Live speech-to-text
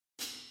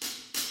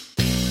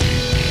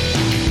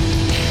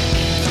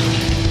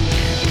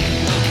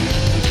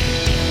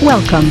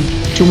Welcome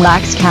to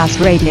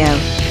WaxCast Radio,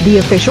 the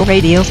official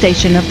radio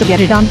station of the Get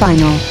It On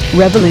Vinyl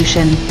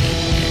revolution.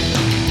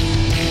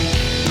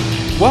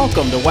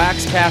 Welcome to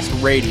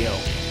WaxCast Radio.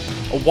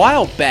 A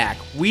while back,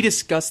 we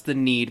discussed the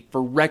need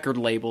for record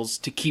labels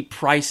to keep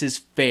prices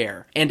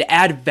fair and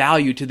add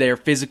value to their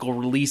physical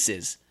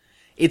releases.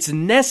 It's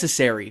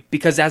necessary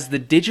because as the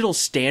digital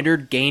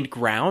standard gained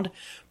ground,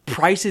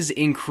 prices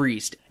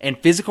increased and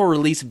physical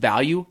release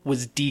value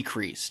was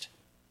decreased.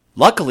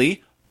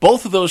 Luckily,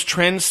 both of those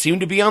trends seem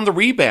to be on the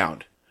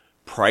rebound.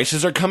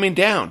 Prices are coming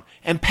down,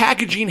 and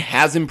packaging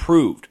has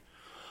improved.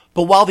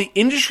 But while the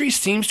industry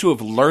seems to have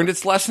learned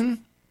its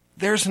lesson,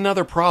 there's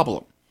another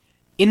problem.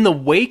 In the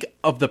wake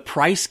of the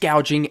price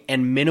gouging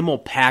and minimal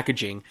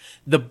packaging,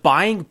 the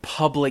buying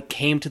public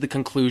came to the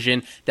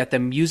conclusion that the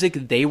music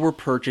they were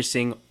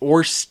purchasing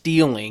or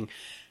stealing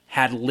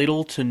had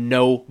little to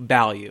no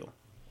value.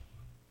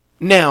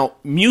 Now,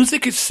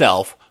 music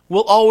itself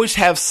will always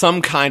have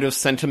some kind of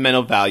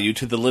sentimental value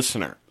to the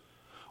listener.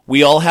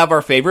 We all have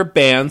our favorite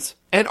bands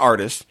and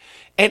artists,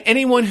 and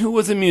anyone who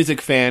was a music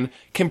fan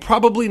can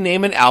probably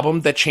name an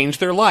album that changed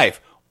their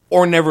life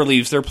or never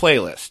leaves their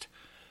playlist.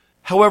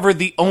 However,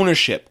 the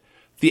ownership,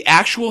 the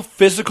actual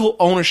physical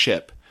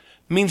ownership,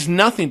 means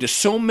nothing to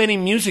so many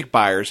music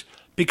buyers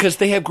because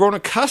they have grown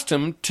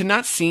accustomed to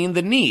not seeing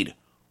the need,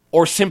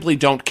 or simply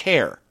don't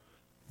care.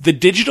 The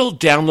digital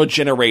download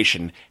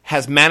generation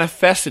has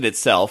manifested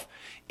itself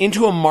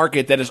into a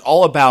market that is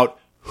all about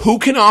who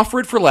can offer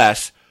it for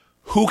less,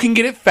 who can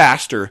get it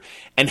faster,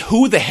 and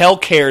who the hell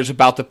cares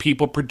about the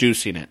people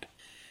producing it.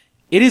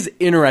 It is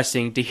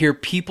interesting to hear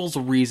people's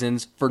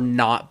reasons for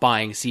not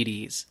buying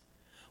CDs.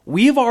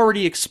 We've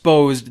already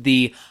exposed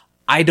the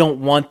 "I don't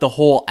want the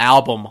whole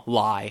album"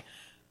 lie.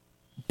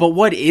 But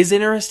what is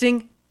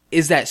interesting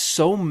is that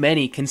so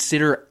many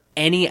consider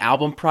any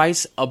album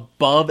price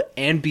above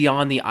and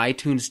beyond the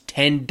iTunes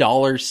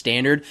 $10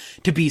 standard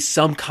to be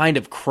some kind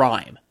of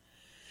crime.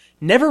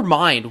 Never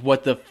mind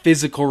what the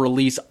physical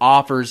release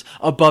offers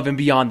above and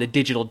beyond the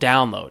digital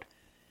download.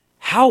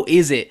 How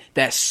is it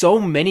that so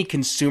many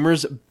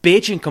consumers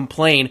bitch and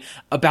complain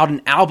about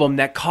an album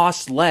that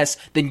costs less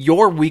than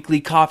your weekly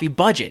coffee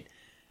budget?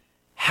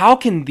 How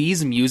can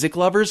these music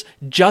lovers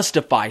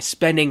justify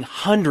spending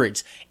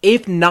hundreds,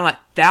 if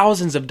not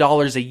thousands of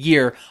dollars a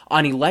year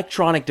on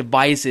electronic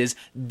devices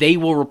they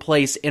will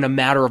replace in a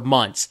matter of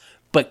months,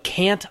 but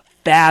can't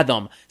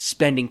fathom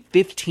spending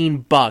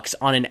 $15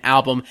 on an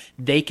album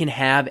they can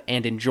have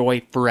and enjoy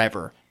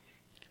forever?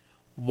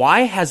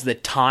 Why has the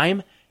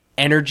time,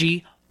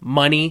 energy,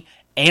 money,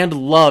 and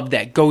love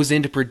that goes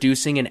into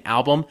producing an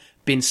album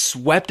been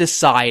swept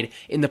aside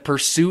in the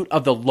pursuit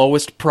of the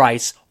lowest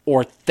price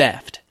or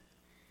theft?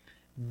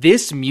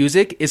 This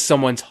music is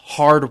someone's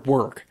hard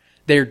work,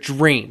 their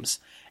dreams,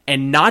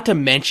 and not to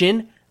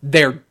mention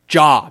their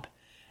job.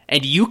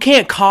 And you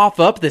can't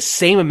cough up the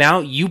same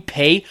amount you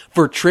pay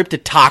for a trip to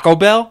Taco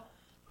Bell?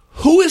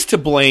 Who is to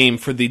blame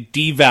for the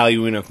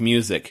devaluing of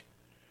music?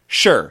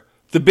 Sure,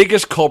 the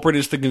biggest culprit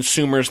is the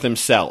consumers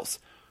themselves.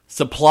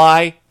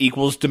 Supply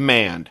equals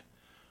demand.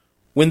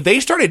 When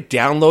they started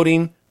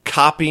downloading,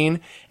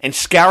 copying, and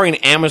scouring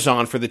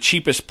Amazon for the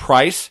cheapest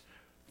price,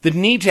 the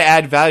need to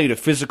add value to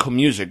physical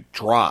music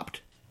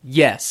dropped.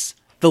 Yes,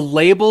 the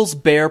labels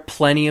bear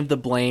plenty of the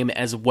blame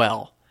as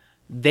well.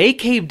 They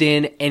caved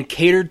in and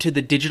catered to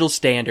the digital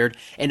standard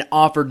and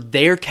offered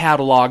their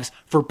catalogs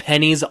for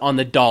pennies on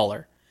the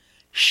dollar.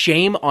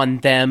 Shame on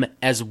them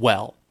as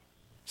well.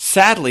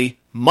 Sadly,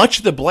 much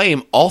of the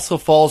blame also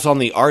falls on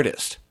the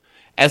artist.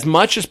 As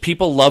much as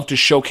people love to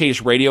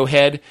showcase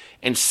Radiohead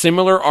and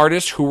similar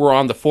artists who were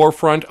on the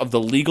forefront of the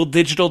legal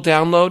digital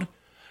download,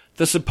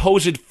 the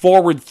supposed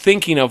forward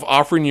thinking of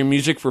offering your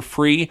music for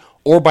free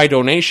or by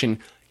donation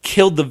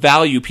killed the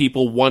value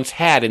people once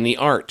had in the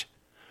art.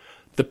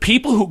 The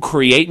people who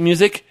create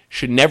music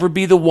should never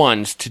be the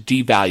ones to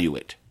devalue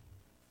it.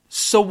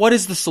 So what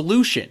is the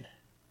solution?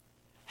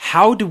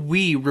 How do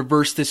we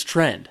reverse this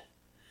trend?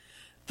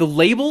 The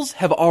labels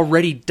have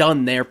already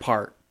done their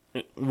part.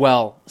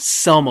 Well,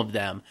 some of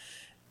them.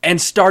 And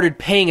started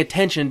paying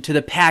attention to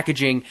the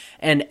packaging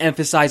and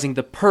emphasizing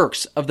the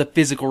perks of the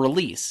physical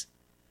release.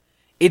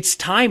 It's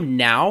time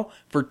now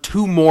for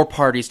two more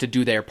parties to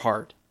do their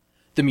part.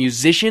 The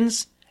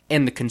musicians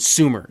and the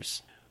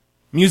consumers.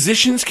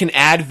 Musicians can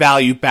add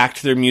value back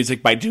to their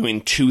music by doing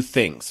two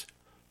things.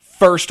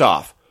 First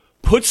off,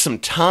 put some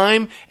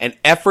time and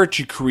effort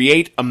to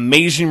create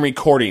amazing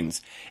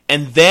recordings,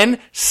 and then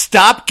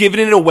stop giving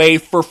it away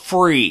for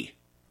free.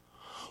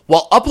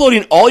 While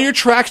uploading all your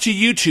tracks to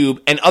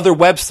YouTube and other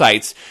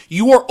websites,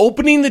 you are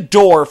opening the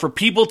door for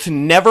people to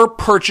never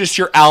purchase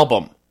your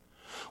album.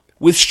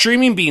 With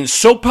streaming being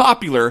so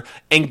popular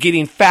and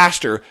getting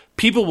faster,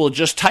 people will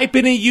just type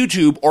in a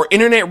YouTube or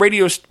internet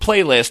radio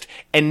playlist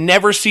and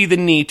never see the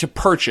need to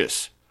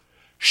purchase.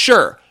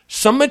 Sure,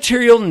 some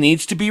material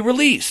needs to be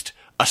released,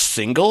 a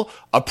single,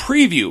 a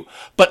preview,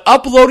 but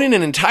uploading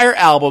an entire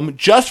album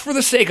just for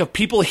the sake of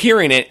people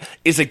hearing it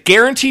is a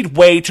guaranteed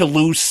way to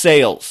lose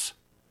sales.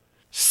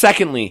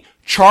 Secondly,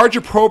 charge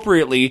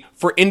appropriately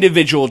for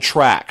individual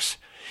tracks.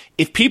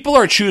 If people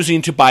are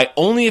choosing to buy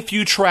only a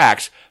few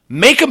tracks,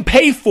 make them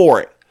pay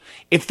for it.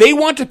 If they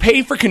want to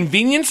pay for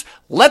convenience,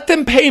 let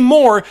them pay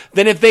more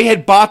than if they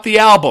had bought the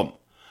album.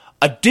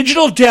 A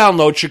digital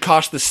download should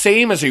cost the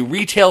same as a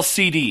retail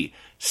CD.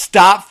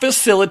 Stop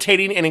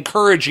facilitating and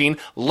encouraging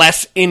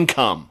less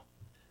income.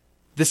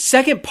 The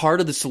second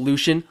part of the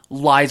solution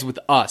lies with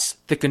us,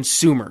 the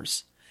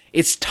consumers.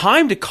 It's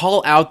time to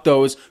call out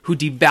those who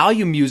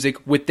devalue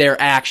music with their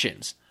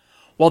actions.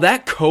 While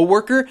that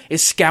coworker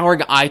is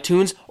scouring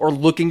iTunes or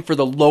looking for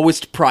the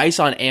lowest price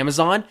on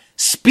Amazon,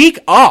 speak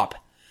up.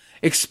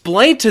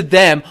 Explain to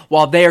them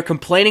while they are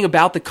complaining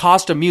about the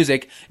cost of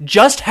music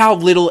just how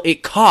little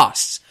it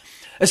costs.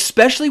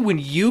 Especially when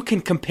you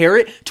can compare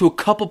it to a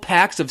couple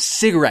packs of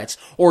cigarettes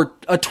or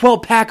a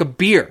 12-pack of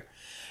beer.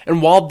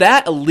 And while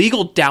that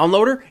illegal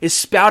downloader is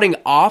spouting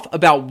off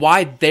about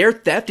why their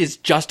theft is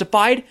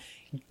justified,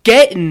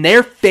 get in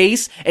their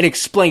face and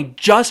explain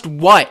just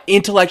what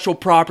intellectual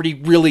property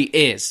really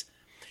is.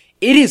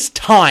 It is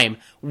time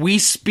we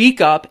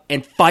speak up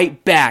and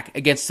fight back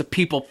against the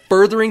people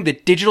furthering the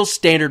digital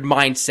standard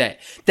mindset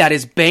that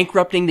is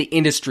bankrupting the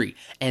industry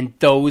and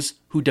those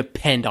who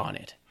depend on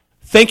it.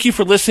 Thank you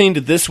for listening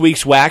to this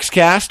week's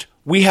WaxCast.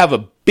 We have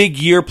a big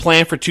year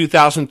planned for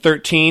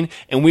 2013,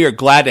 and we are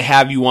glad to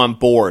have you on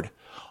board.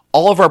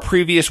 All of our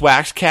previous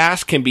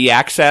WaxCasts can be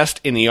accessed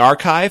in the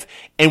archive,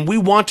 and we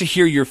want to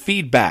hear your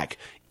feedback.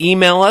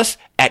 Email us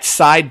at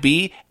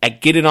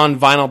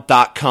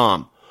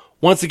sideb@getitonvinyl.com.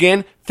 Once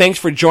again, thanks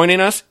for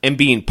joining us and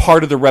being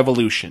part of the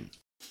revolution.